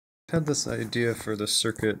Had this idea for the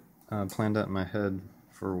circuit planned out in my head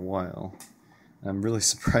for a while. I'm really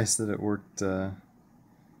surprised that it worked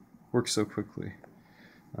so quickly.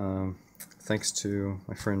 Thanks to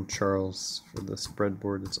my friend Charles for this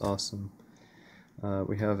breadboard. It's awesome.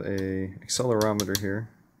 We have a accelerometer here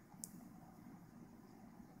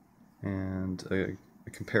and a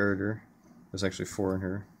comparator. There's actually 4 in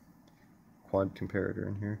here. Quad comparator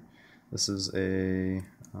in here. This is a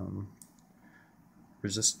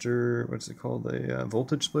resistor, what's it called, a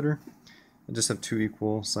voltage splitter. I just have 2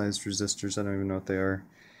 equal sized resistors, I don't even know what they are,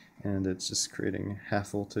 and it's just creating half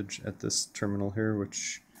voltage at this terminal here,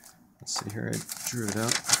 which, let's see here, I drew it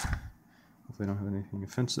out. Hopefully I don't have anything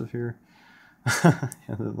offensive here. Yeah,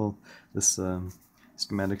 this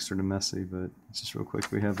schematic's sort of messy, but it's just real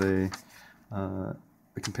quick. We have a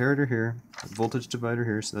comparator here, a voltage divider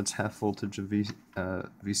here, so that's half voltage of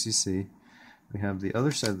VCC. We have the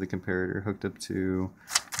other side of the comparator hooked up to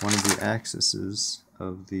one of the axes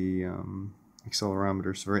of the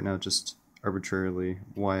accelerometer. So right now just arbitrarily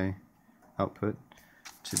Y output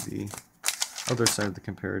to the other side of the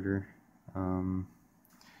comparator,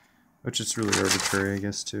 which is really arbitrary, I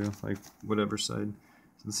guess, too, like whatever side.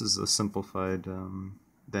 So this is a simplified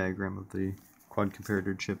diagram of the quad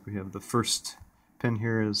comparator chip. We have the first pin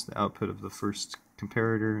here is the output of the first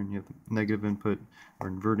comparator, and you have the negative input or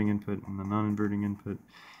inverting input and the non-inverting input,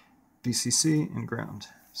 VCC and ground.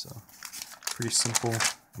 So pretty simple.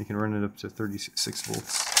 You can run it up to 36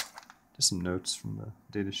 volts. Just some notes from the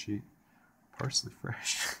data sheet. Parsley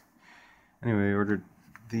fresh. Anyway, I ordered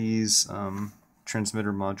these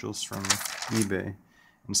transmitter modules from eBay.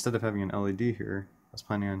 Instead of having an LED here, I was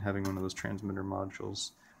planning on having one of those transmitter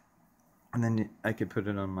modules, and then I could put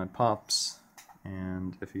it on my Pops,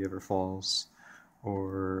 and if he ever falls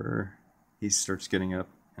or he starts getting up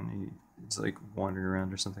and he's like wandering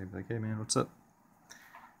around or something, I'd be like, hey man, what's up?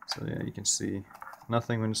 So yeah, you can see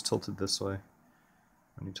nothing when it's tilted this way.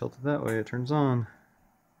 When you tilt it that way, it turns on.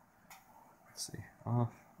 Let's see,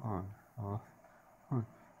 off, on, off, on.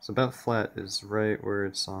 So about flat is right where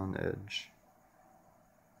it's on edge.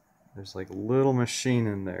 There's like a little machine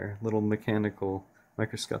in there, little mechanical,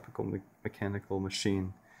 microscopical mechanical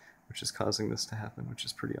machine, which is causing this to happen, which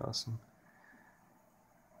is pretty awesome.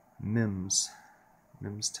 MIMS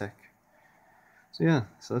tech. So yeah,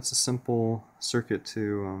 so that's a simple circuit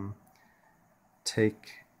to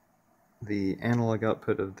take the analog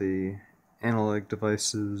output of the analog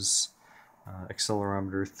device's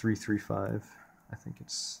accelerometer 335. I think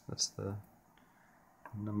that's the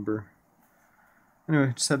number.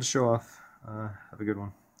 Anyway, just had to show off. Have a good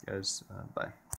one, guys. Bye.